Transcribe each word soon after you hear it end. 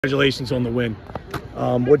Congratulations on the win.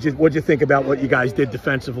 What'd you think about what you guys did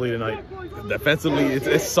defensively tonight? Defensively,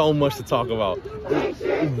 it's so much to talk about.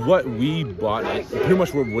 What we bought, pretty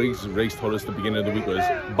much what Riggs told us at the beginning of the week was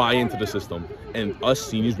buy into the system. And us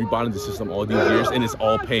seniors, we bought into the system all these years, and it's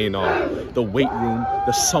all paying off. The weight room,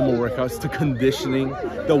 the summer workouts, the conditioning,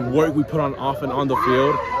 the work we put on off and on the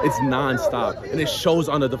field, it's nonstop. And it shows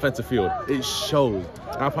on the defensive field. It shows.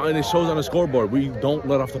 And it shows on the scoreboard. We don't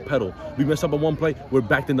let off the pedal. We mess up on one play, we're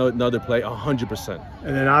back to another play 100%.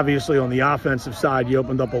 And then obviously on the offensive side, you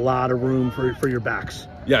opened up a lot of room for your backs.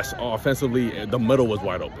 Yes, offensively, the middle was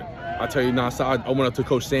wide open. I tell you now, I went up to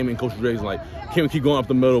Coach Sam and Coach Riggs, like, can we keep going up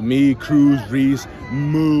the middle? Me, Cruz, Reese,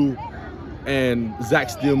 Moo, and Zach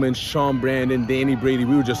Steelman, Sean Brandon, Danny Brady,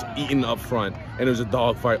 we were just eating up front. And it was a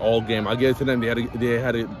dogfight all game. I'll give it to them. They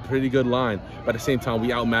had a pretty good line. But at the same time,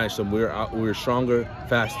 we outmatched them. We were stronger,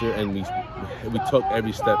 faster, and we took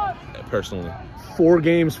every step personally. 4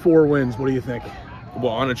 games, 4 wins. What do you think?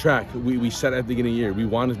 Well, on the track, we said at the beginning of the year, we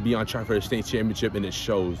wanted to be on track for a state championship, and it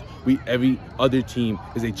shows. Every other team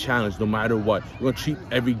is a challenge, no matter what. We're going to treat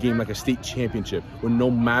every game like a state championship, where no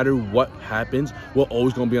matter what happens, we're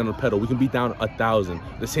always going to be on the pedal. We can be down 1,000.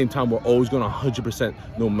 At the same time, we're always going to 100%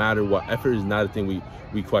 no matter what. Effort is not a thing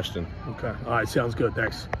we question. Okay. All right. Sounds good.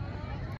 Thanks.